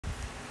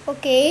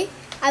Okay,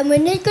 I'm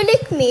gonna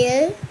collect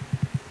mail.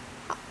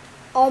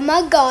 Oh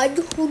my god,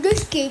 who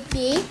just gave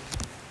me?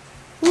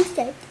 Who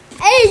said?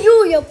 Hey,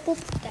 you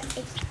pooped that.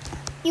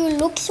 You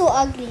look so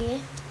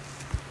ugly.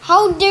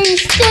 How dare you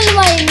steal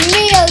my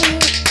mail, you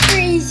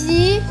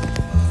crazy?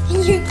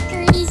 You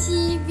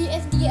crazy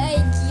BFDI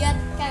Giat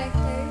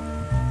character.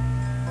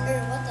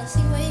 What the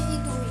Sigma is he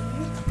doing?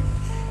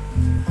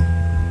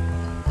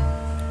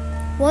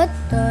 What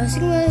the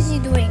Sigma is he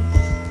doing?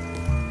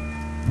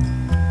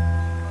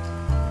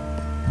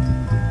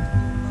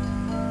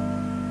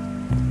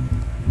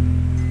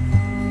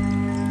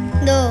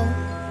 No,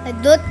 I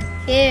don't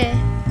care.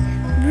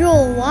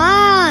 Bro,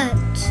 what?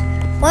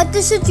 What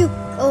is it you...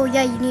 Oh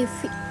yeah, you need...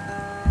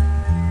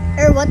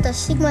 what the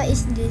Sigma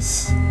is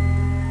this?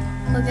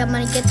 Okay, I'm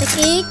gonna get the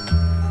cake.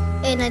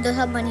 And I don't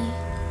have money.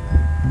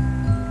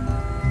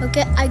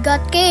 Okay, I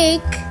got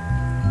cake.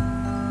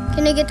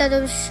 Can I get out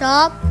of the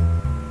shop?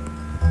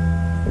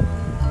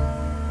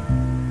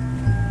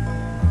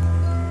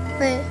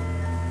 Wait.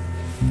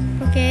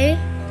 Okay.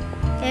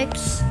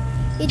 X.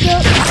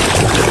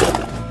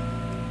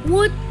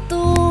 What the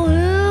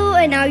hell?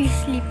 And now you're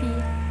sleepy.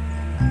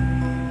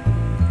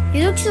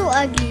 You look so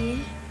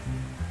ugly.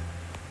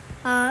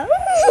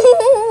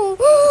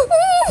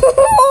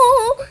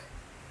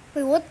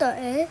 Wait, what the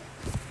heck?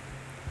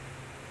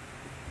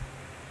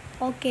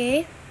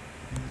 Okay.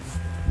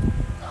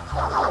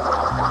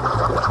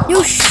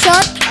 You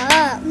shut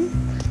up.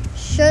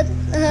 Shut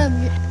up.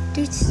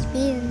 This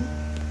mean.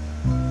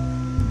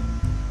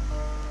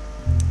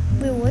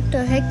 Wait, what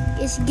the heck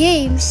is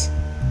games?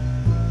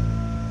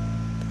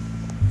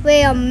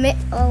 Wait a minute.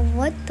 Oh,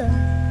 what the?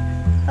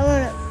 I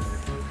wanna.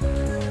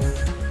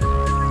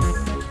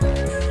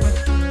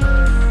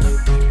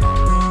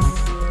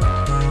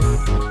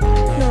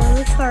 No, it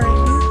looks hard.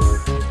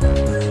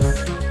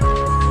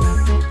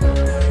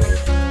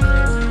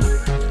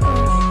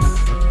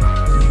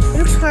 It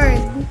looks hard.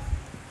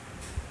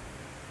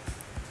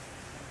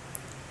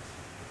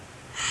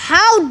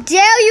 How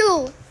dare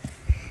you!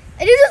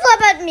 If you just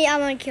laugh at me, I'm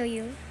gonna kill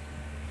you.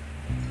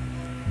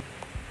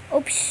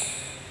 Oops.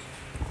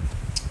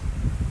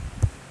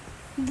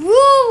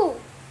 Bro!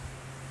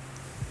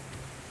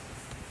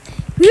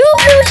 You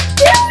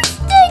still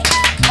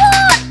stinking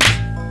fuck!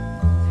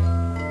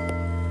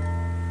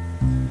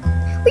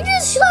 Why you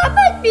just slap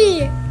at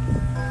me?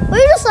 Why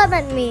you just slap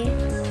at me?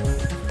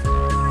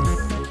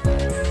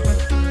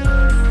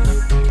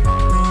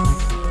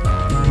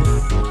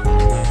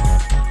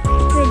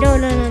 Wait, no,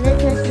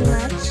 that's not too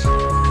much.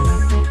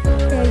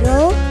 There you go.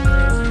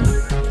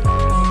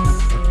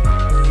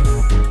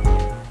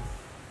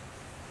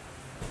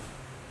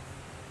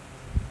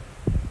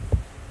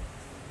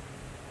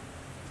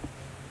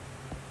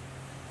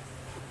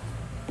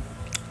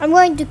 I'm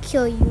going to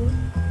kill you.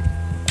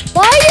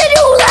 Why did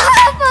you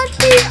laugh at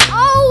me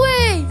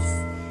always?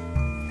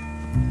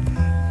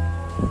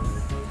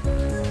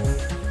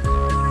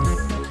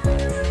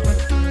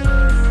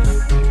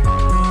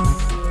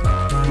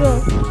 Bro,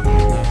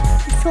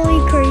 it's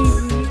totally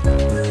crazy.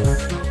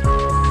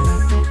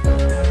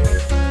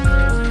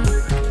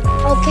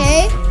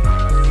 Okay.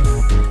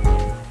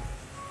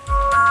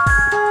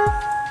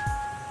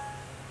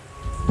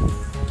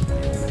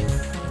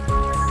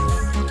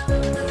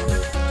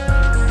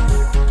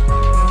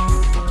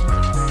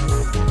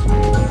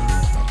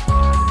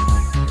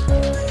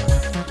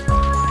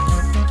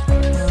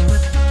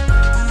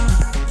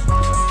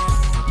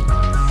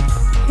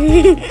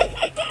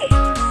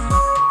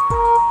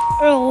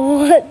 Oh,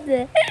 what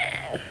the?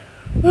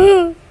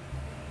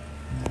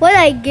 What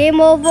a game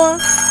over.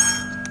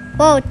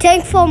 Whoa,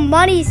 thanks for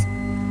monies.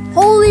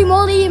 Holy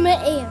moly,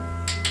 man.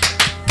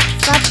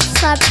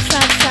 Slap.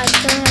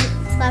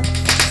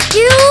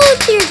 You,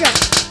 teardrop.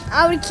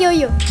 I will kill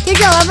you.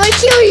 Teardrop, I'm gonna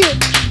kill you.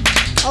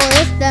 Oh,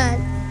 that's that.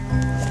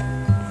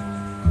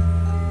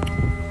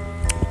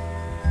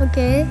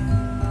 Okay.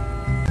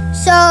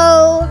 So,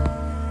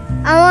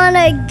 I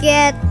wanna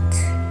get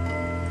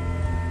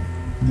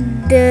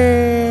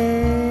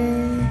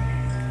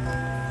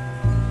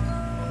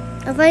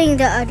I'm finding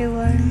the other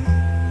one.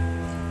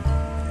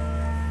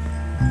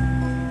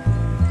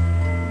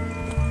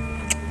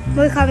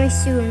 More coming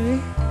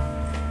soon.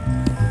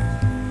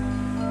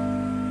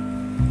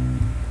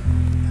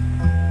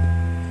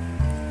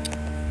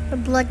 A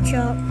blood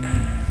drop.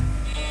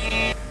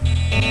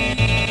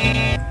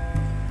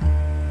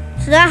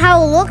 So that's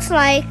how it looks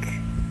like.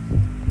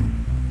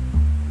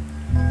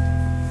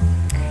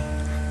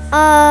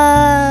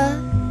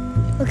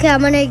 Okay,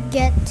 I'm gonna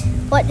get,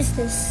 what is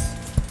this?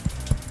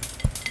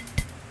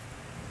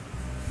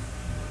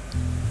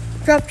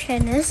 Drop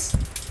tennis.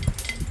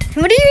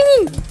 What do you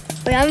mean?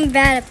 Wait, I'm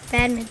bad at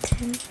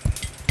badminton.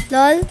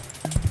 Lol,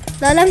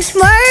 I'm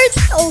smart.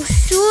 Oh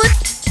shoot.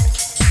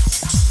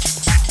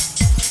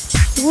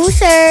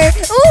 Loser.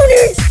 Oh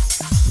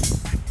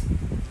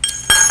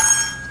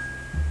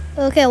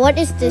no. Okay, what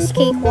is this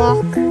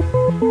cakewalk?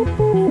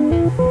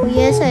 Oh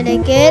yes, I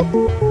like it.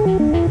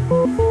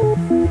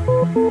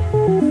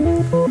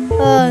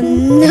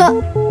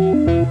 No.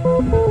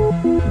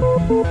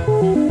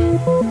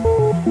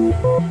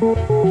 I'm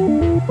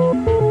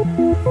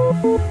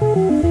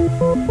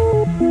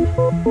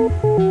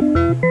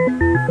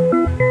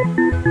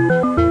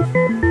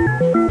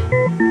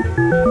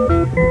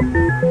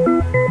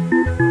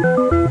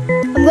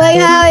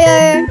going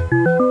higher.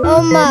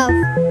 Oh my.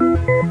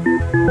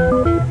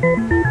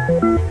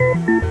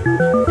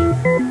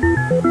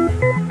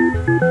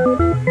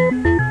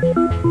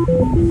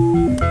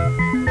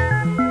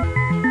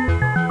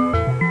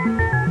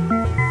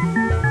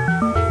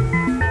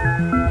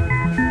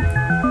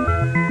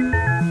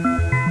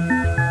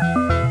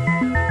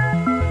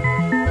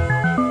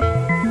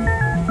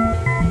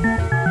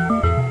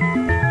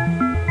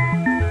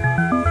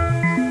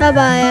 Bye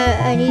bye.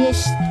 I need to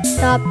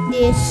stop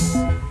this.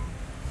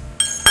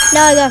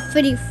 Now I got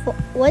 34.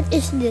 What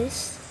is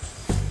this?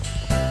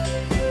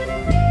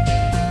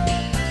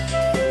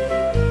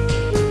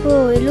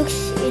 Oh, it looks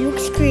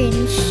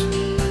cringe.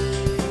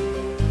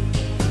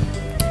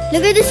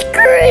 Look at this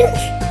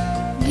cringe.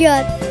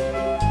 God.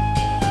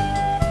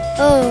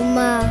 Oh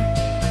my.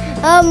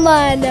 I'm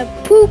gonna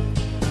poop.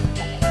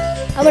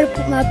 I'm gonna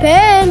poop my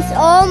pants.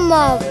 Oh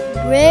my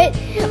bread.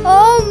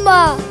 Oh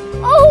my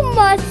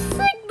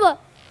Sigma.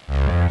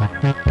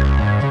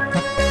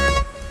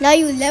 Now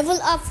you level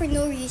up for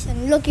no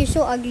reason. Look, you're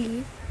so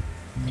ugly.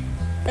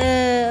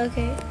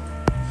 Okay.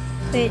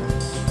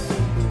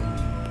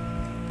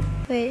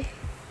 Wait.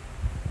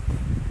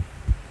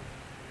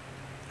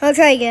 I'll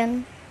try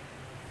again.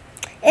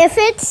 If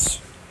it's...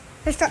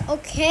 Let's start.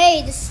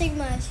 Okay, the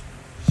Sigmas.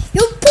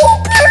 You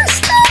pooper!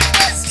 Stop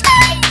this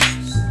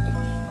place!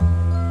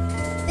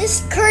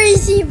 This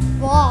crazy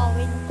ball.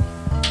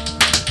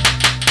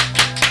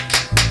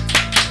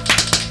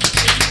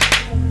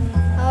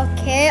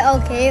 Okay.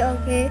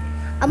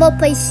 I'm gonna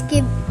play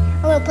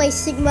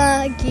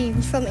Sigma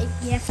games from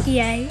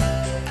BFDI.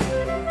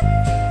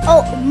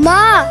 Oh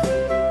ma!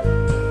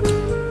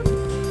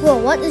 Whoa,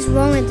 what is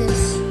wrong with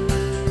this?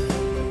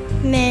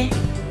 Meh.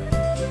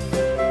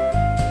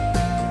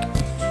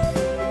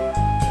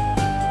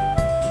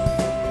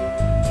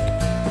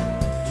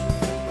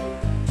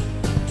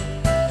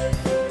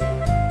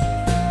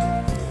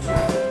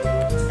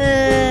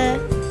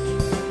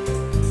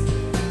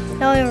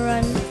 Now I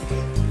run.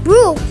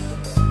 Bro!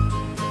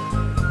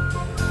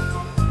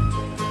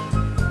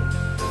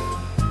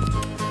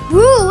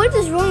 Bro, what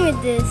is wrong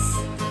with this?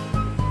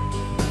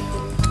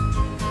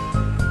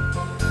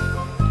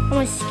 I'm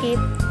gonna escape.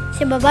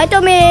 Say bye-bye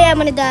to me. I'm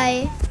gonna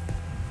die.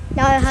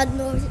 Now I had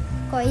no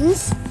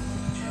coins.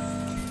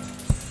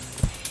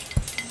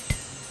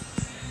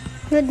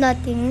 With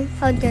nothing.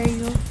 How dare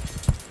you?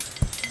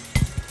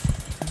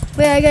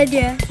 Wait, I got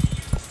there.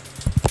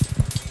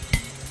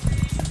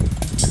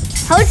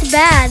 How it's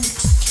bad?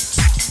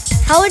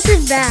 How is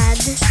it bad?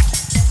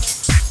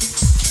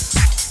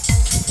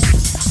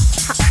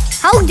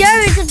 How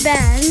dare is it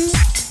bad?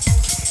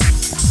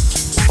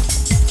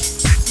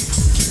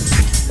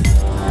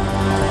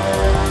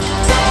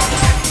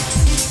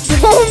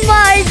 Oh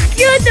my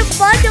god, the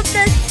bottom of the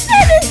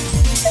sentence!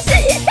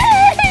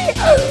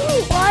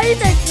 Why is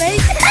that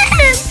make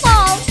sense?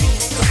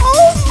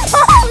 Oh my, so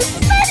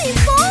many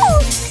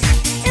balls!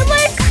 Am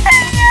I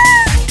crazy?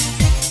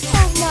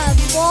 Oh my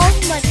balls,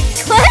 my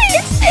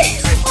crazy!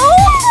 Oh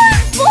my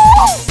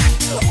balls!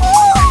 Oh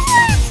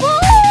my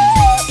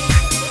balls!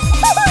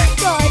 Oh my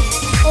god!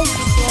 Oh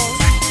my balls!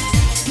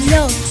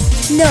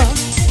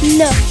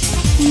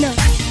 No.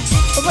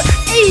 But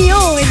hey yo,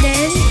 and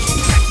then.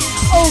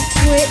 Over.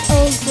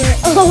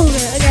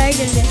 Okay, I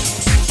get it.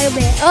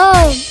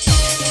 Oh,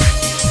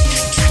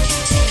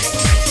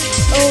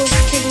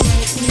 pretty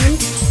lightning.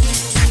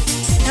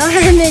 Now I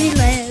have many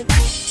lives.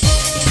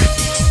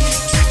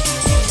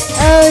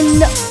 Oh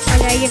no.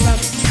 Okay, I give up.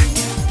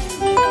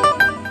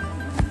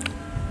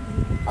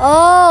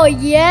 Oh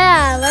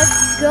yeah,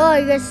 let's go.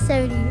 I got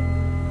 70.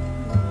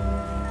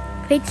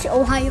 Pitch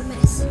Ohio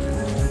mess.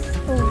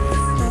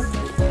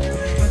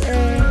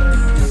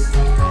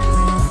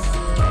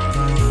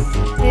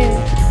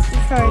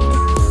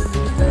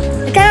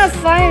 I cannot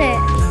find it.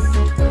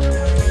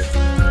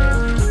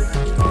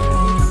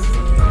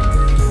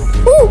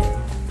 Woo!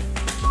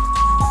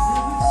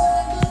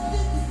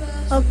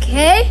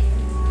 Okay.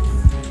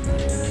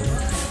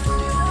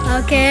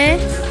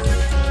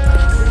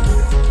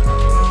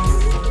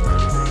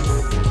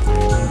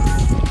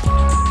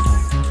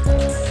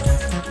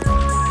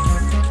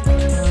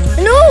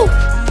 No!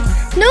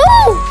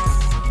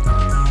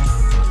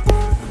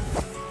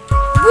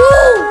 Woo!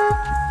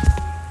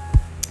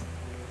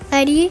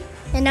 90,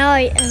 and now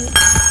I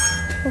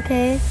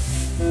okay.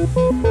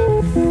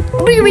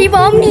 Baby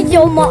mom needs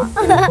your mom.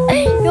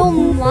 Your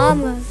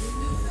mama.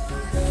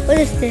 What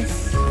is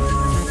this?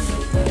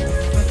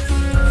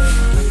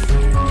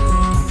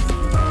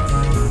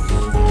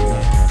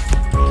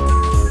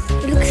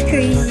 It looks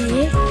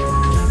crazy.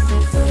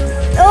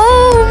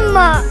 Oh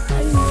my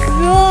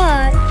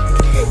god.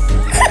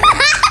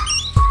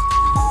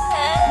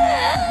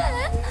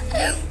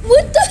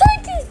 What the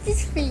heck is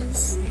this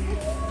face?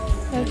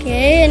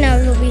 Okay, now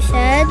it will be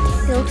sad.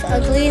 It looks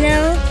ugly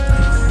now.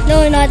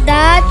 No, not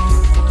that.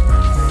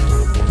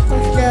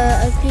 What's the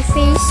ugly ugly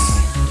face.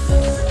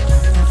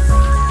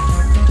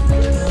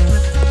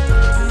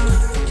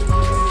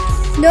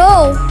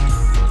 No!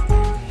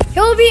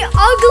 He'll be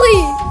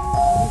ugly!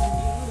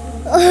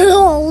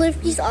 Oh,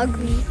 Lifty's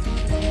ugly.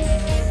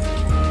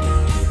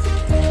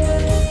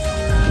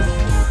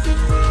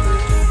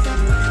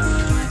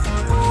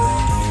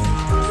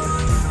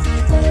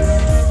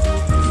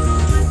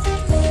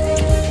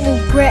 Oh,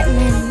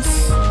 Bretman's.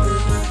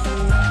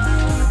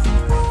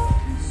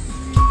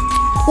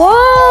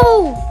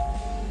 Whoa!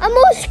 I'm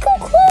almost so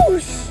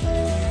close.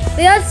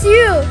 Wait, that's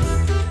you.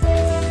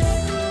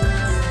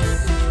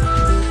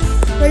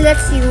 Well,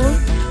 that's you.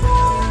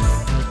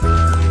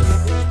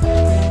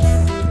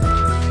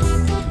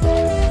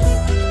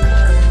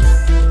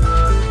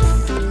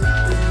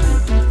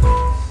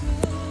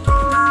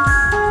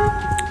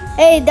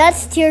 Hey,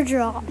 that's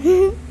Teardrop.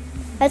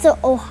 That's an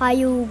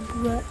Ohio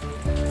blood.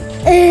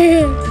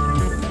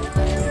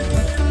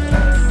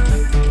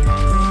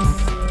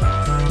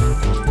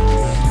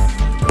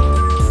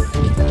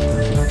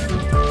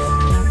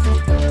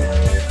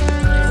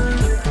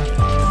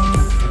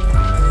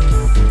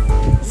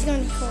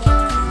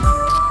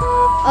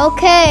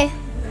 Okay.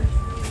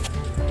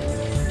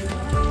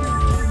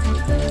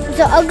 It's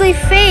an ugly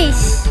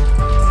face.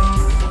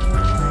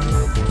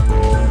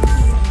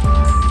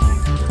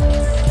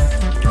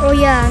 Oh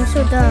yeah, I'm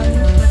so dumb.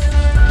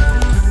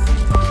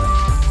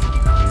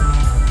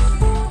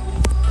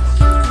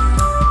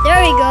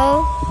 There we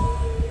go.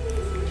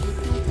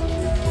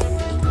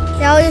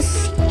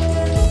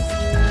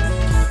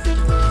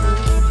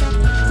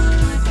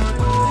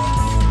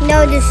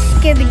 Now the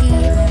skibbity.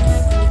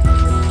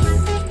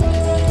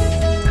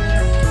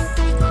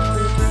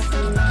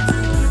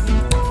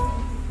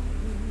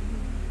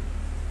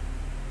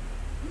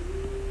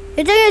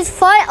 You think it's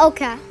fun?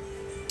 Okay.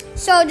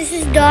 So this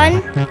is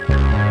done.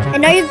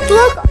 And now you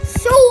look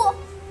so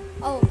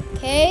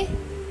okay.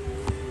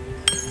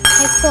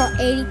 I put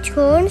 80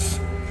 turns.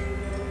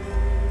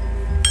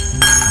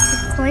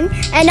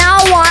 And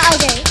now why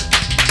okay.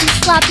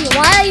 Slappy,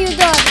 why are you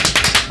done?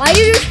 Why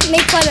do you just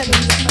make fun of me?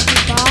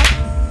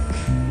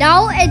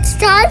 Now it's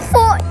time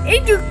for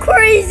Ain't You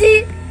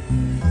Crazy?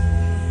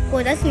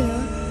 Oh, that's new.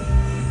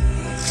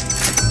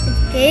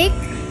 Cake.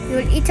 You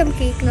will eat some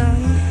cake now.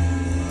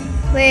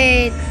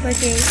 Wait,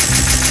 okay.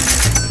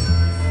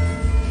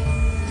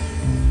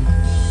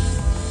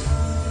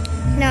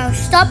 Now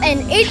stop and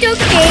eat your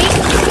cake.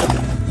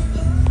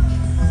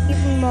 Give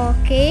me more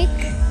cake.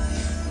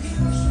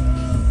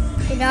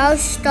 And now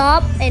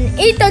stop and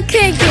eat the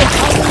cake.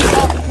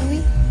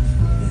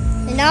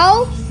 And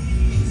now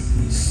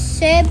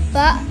say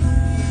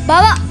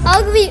Baba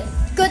ugly.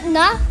 Good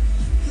night.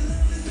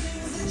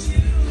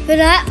 Good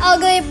night,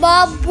 ugly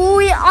Bob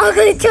Boy,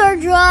 ugly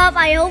Teardrop.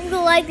 I hope you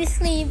like this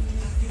sleep.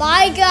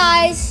 Bye,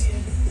 guys.